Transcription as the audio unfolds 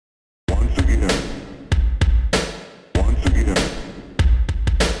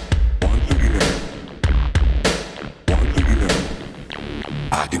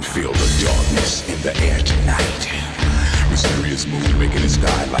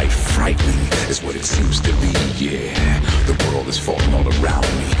life frightening is what it seems to be, yeah. The world is falling all around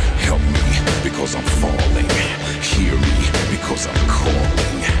me. Help me, because I'm falling. Hear me, because I'm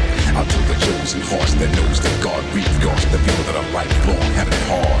calling out to the chosen hearts that knows that God regards the people that are lifelong having it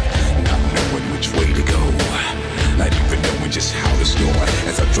hard, not knowing which way to go, not even knowing just how to start.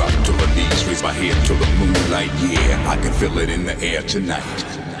 As I drop to my knees, raise my head to the moonlight, yeah, I can feel it in the air tonight.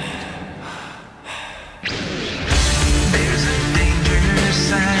 There's a danger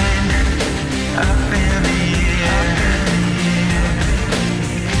sign up in the air.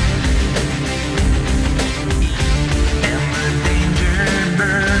 And the danger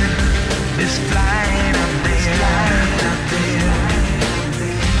bird is flying up there.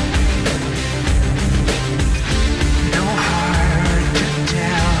 No hard to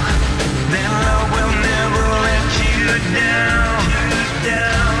tell that love will never let you down.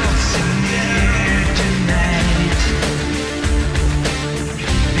 It's in the air tonight.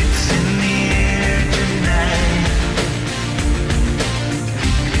 It's in the air tonight.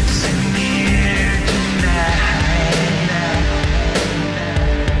 It's in the air tonight.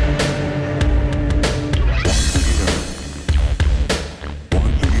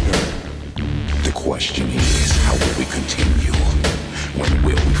 The question is, how will we continue? When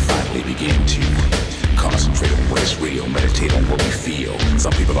will we finally begin to concentrate on what is real, meditate on what we feel?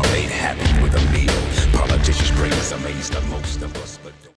 Some people are made happy with a meal. Politicians bring us amazed the most of us, but